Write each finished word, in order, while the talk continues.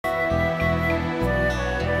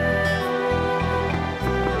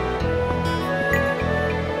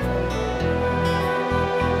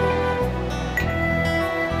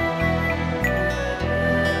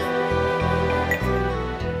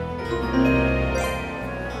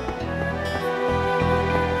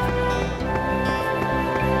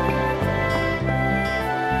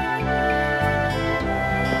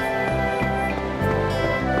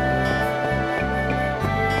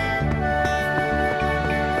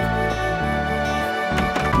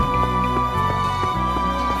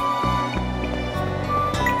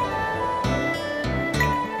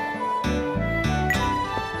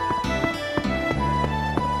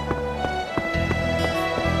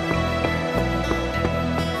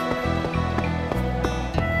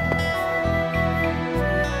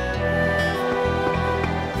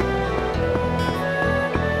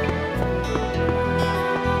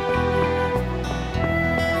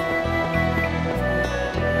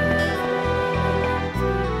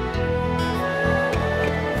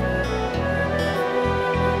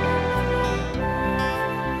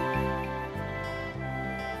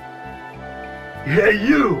Hey,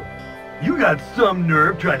 you! You got some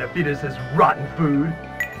nerve trying to feed us this rotten food.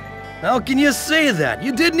 How can you say that?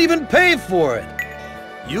 You didn't even pay for it.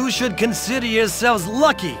 You should consider yourselves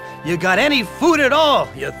lucky you got any food at all,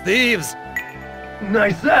 you thieves.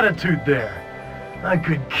 Nice attitude there. I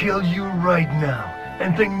could kill you right now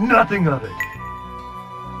and think nothing of it.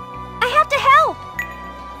 I have to help!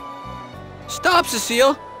 Stop,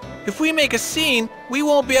 Cecile! If we make a scene, we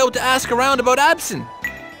won't be able to ask around about Absinthe.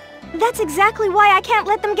 That's exactly why I can't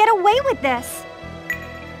let them get away with this.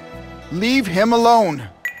 Leave him alone.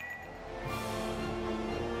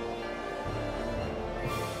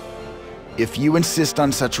 If you insist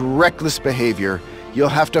on such reckless behavior, you'll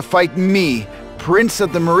have to fight me, Prince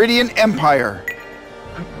of the Meridian Empire.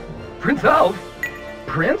 Prince Alf?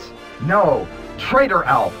 Prince? No, traitor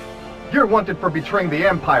Alf. You're wanted for betraying the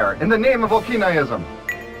Empire in the name of Okinaism.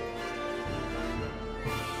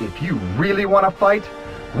 If you really want to fight,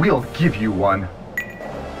 we'll give you one.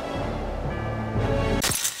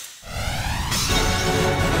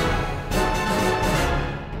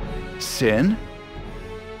 Sin?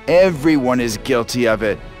 Everyone is guilty of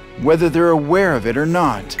it, whether they're aware of it or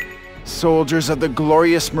not. Soldiers of the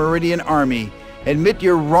glorious Meridian Army, admit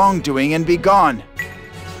your wrongdoing and be gone.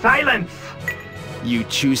 Silence! You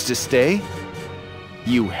choose to stay?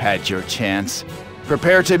 You had your chance.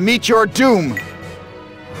 Prepare to meet your doom!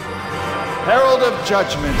 Herald of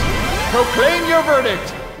Judgment, proclaim your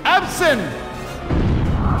verdict! Absinthe!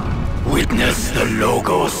 Witness the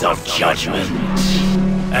logos of judgment,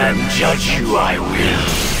 and judge you I will.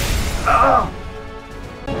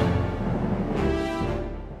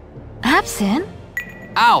 Absinthe?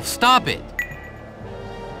 Alf, stop it!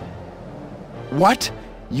 What?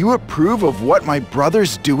 You approve of what my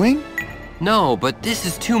brother's doing? No, but this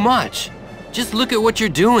is too much. Just look at what you're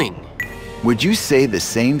doing. Would you say the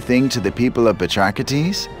same thing to the people of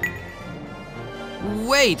Batrachates?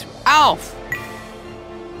 Wait, Alf!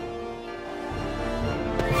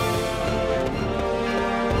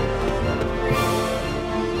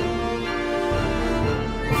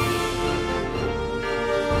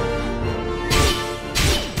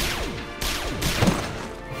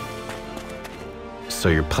 So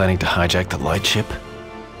you're planning to hijack the lightship?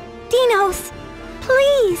 Dinos,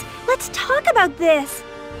 please, let's talk about this.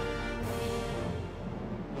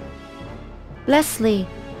 Leslie,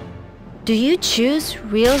 do you choose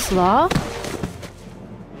Real's law?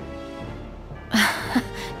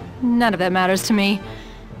 None of that matters to me.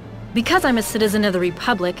 Because I'm a citizen of the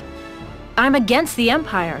Republic, I'm against the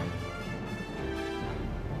Empire.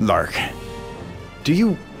 Lark, do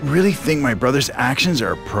you really think my brother's actions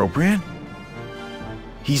are appropriate?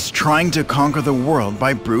 He's trying to conquer the world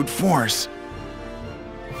by brute force.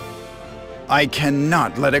 I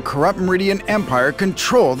cannot let a corrupt Meridian Empire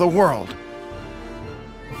control the world.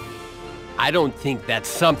 I don't think that's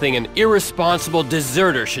something an irresponsible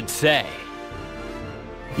deserter should say.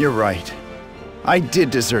 You're right. I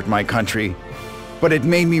did desert my country, but it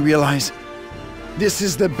made me realize this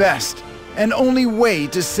is the best and only way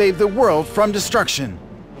to save the world from destruction.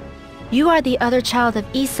 You are the other child of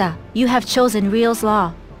Issa. You have chosen Real's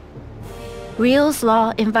law. Real's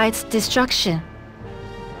law invites destruction.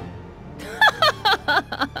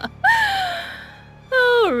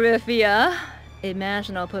 Oh, Rifia.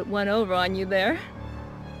 Imagine I'll put one over on you there.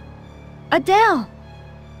 Adele!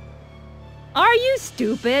 Are you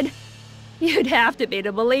stupid? You'd have to be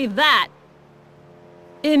to believe that.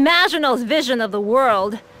 Imaginal's vision of the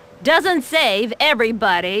world doesn't save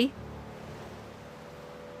everybody.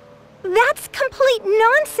 That's complete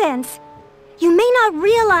nonsense. You may not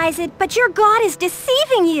realize it, but your god is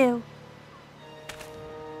deceiving you.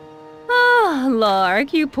 Ah,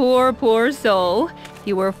 Lark, you poor, poor soul.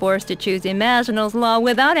 You were forced to choose Imaginal's law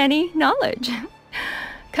without any knowledge.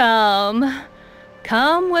 Come.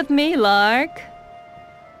 Come with me, Lark.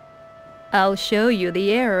 I'll show you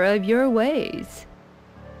the error of your ways.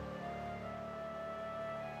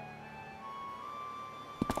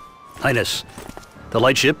 Highness, the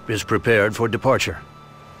lightship is prepared for departure.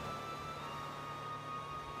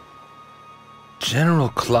 General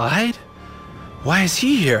Clyde? Why is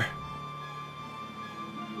he here?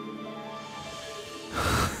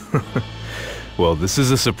 Well, this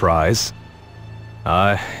is a surprise.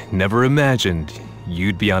 I never imagined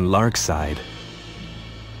you'd be on Lark's side.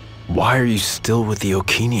 Why are you still with the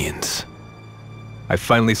Okinians? I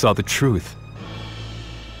finally saw the truth.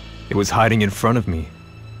 It was hiding in front of me,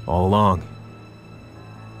 all along.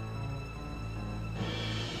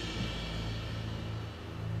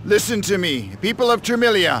 Listen to me, people of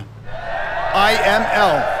Tremilia. I am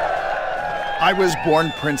Elf. I was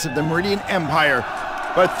born Prince of the Meridian Empire,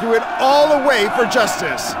 but threw it all away for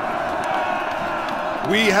justice.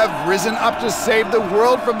 We have risen up to save the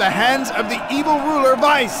world from the hands of the evil ruler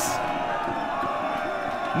Vice.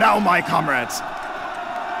 Now, my comrades,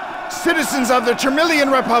 citizens of the Termillian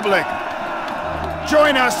Republic,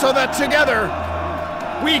 join us so that together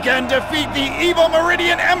we can defeat the evil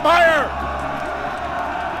Meridian Empire!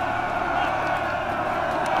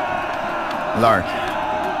 Lark,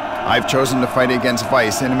 I've chosen to fight against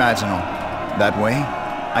Vice and Imaginal. That way,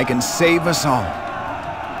 I can save us all.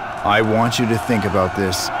 I want you to think about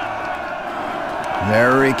this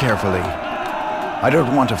very carefully. I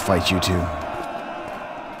don't want to fight you two.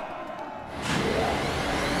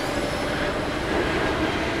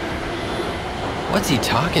 What's he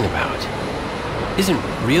talking about? Isn't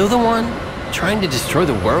Rio the one trying to destroy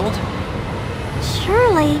the world?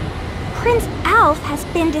 Surely, Prince Alf has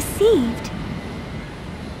been deceived.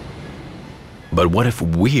 But what if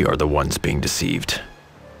we are the ones being deceived?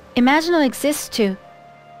 Imaginal exists to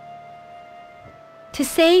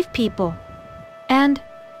save people. And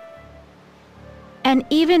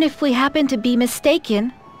even if we happen to be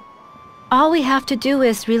mistaken, all we have to do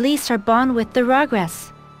is release our bond with the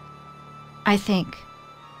Rogress, I think.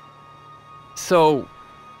 So,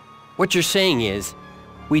 what you're saying is,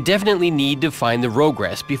 we definitely need to find the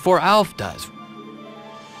Rogress before Alf does.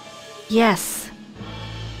 Yes.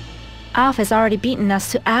 Alf has already beaten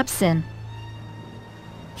us to Absin.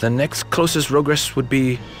 The next closest Rogress would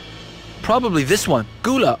be probably this one,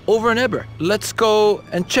 Gula, over in Ebur. Let's go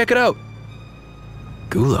and check it out.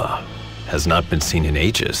 Gula has not been seen in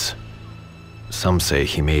ages. Some say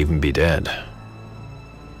he may even be dead.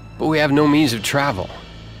 But we have no means of travel.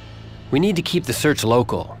 We need to keep the search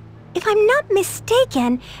local. If I'm not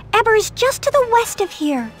mistaken, Ebur is just to the west of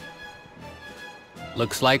here.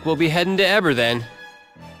 Looks like we'll be heading to Ebur then.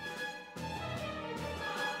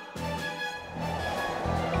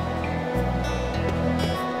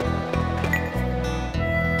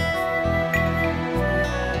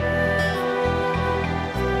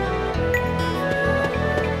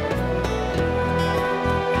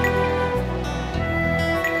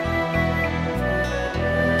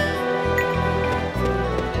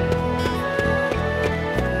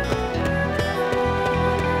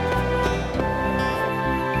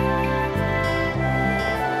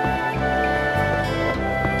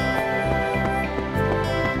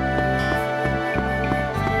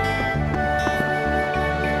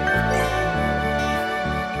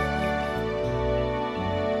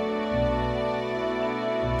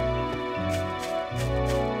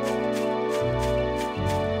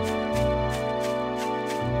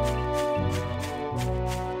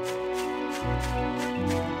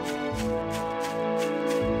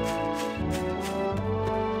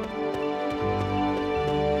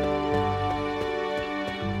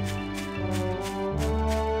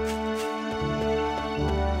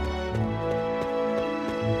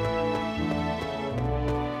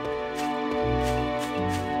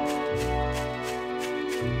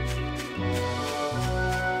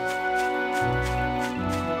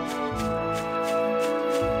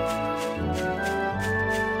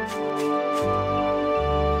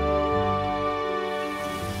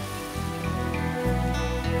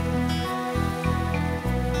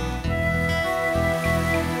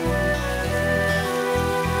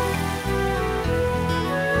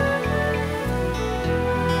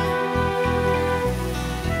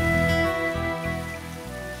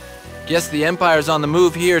 Guess the Empire's on the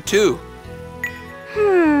move here too.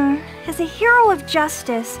 As a hero of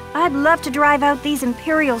justice, I'd love to drive out these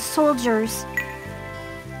Imperial soldiers.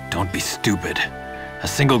 Don't be stupid. A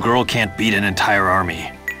single girl can't beat an entire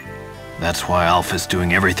army. That's why Alf is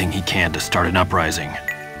doing everything he can to start an uprising.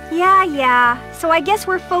 Yeah. So I guess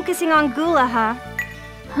we're focusing on Gula,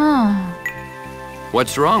 huh?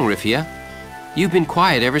 What's wrong, Rifia? You've been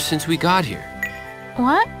quiet ever since we got here.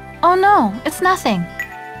 What? Oh no, it's nothing.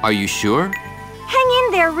 Are you sure? Hang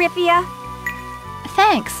in there, Rifia.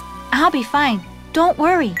 Thanks. I'll be fine. Don't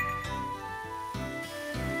worry.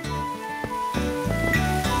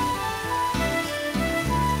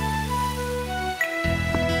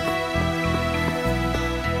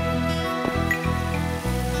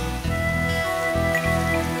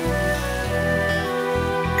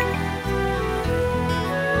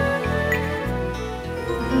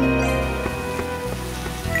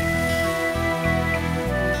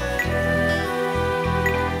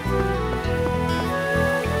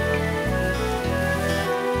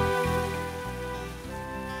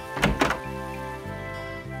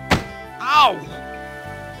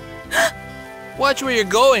 Watch where you're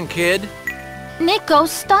going, kid. Nico,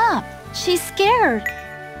 stop. She's scared.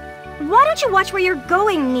 Why don't you watch where you're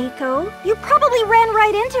going, Nico? You probably ran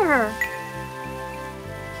right into her.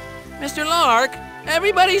 Mr. Lark,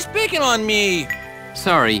 Everybody's picking on me!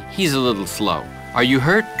 Sorry, he's a little slow. Are you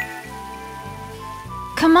hurt?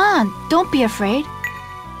 Come on, don't be afraid.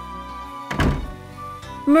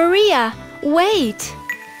 Maria, wait!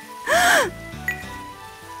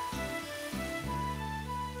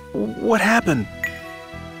 What happened?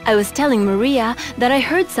 I was telling Maria that I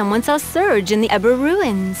heard someone saw Serge in the Ebur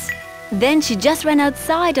ruins. Then she just ran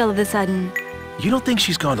outside all of a sudden. You don't think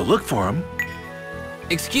she's gone to look for him?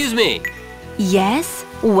 Excuse me. Yes?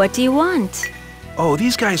 What do you want? Oh,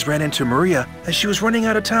 these guys ran into Maria as she was running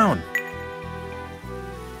out of town.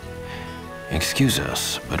 Excuse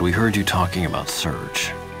us, but we heard you talking about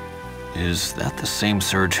Serge. Is that the same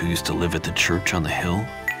Serge who used to live at the church on the hill?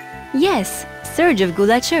 Yes, Serge of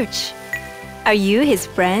Gula Church. Are you his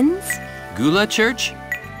friends? Gula Church?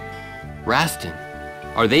 Rastin,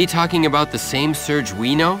 are they talking about the same Serge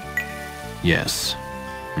we know? Yes,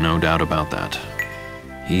 no doubt about that.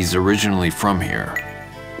 He's originally from here.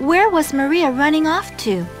 Where was Maria running off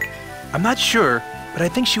to? I'm not sure, but I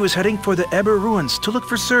think she was heading for the Ebur ruins to look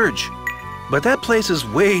for Serge. But that place is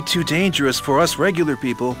way too dangerous for us regular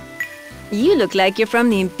people. You look like you're from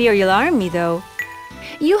the Imperial Army, though.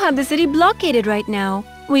 You have the city blockaded right now.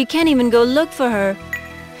 We can't even go look for her.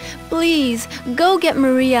 Please, go get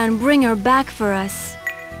Maria and bring her back for us.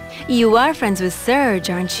 You are friends with Serge,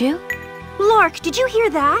 aren't you? Lark, did you hear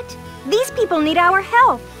that? These people need our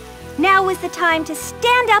help. Now is the time to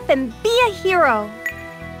stand up and be a hero.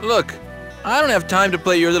 Look, I don't have time to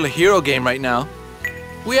play your little hero game right now.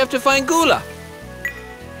 We have to find Gula.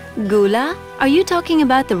 Gula? Are you talking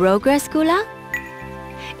about the Rogress Gula?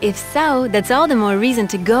 If so, that's all the more reason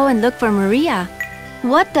to go and look for Maria.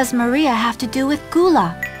 What does Maria have to do with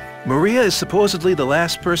Gula? Maria is supposedly the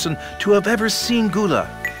last person to have ever seen Gula.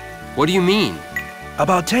 What do you mean?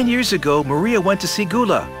 About 10 years ago, Maria went to see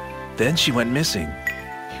Gula. Then she went missing.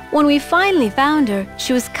 When we finally found her,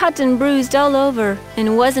 she was cut and bruised all over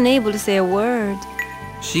and wasn't able to say a word.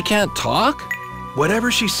 She can't talk?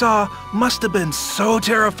 Whatever she saw must have been so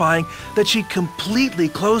terrifying that she completely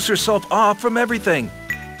closed herself off from everything.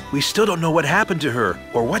 We still don't know what happened to her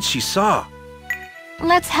or what she saw.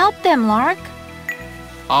 Let's help them, Lark.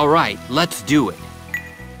 All right, let's do it.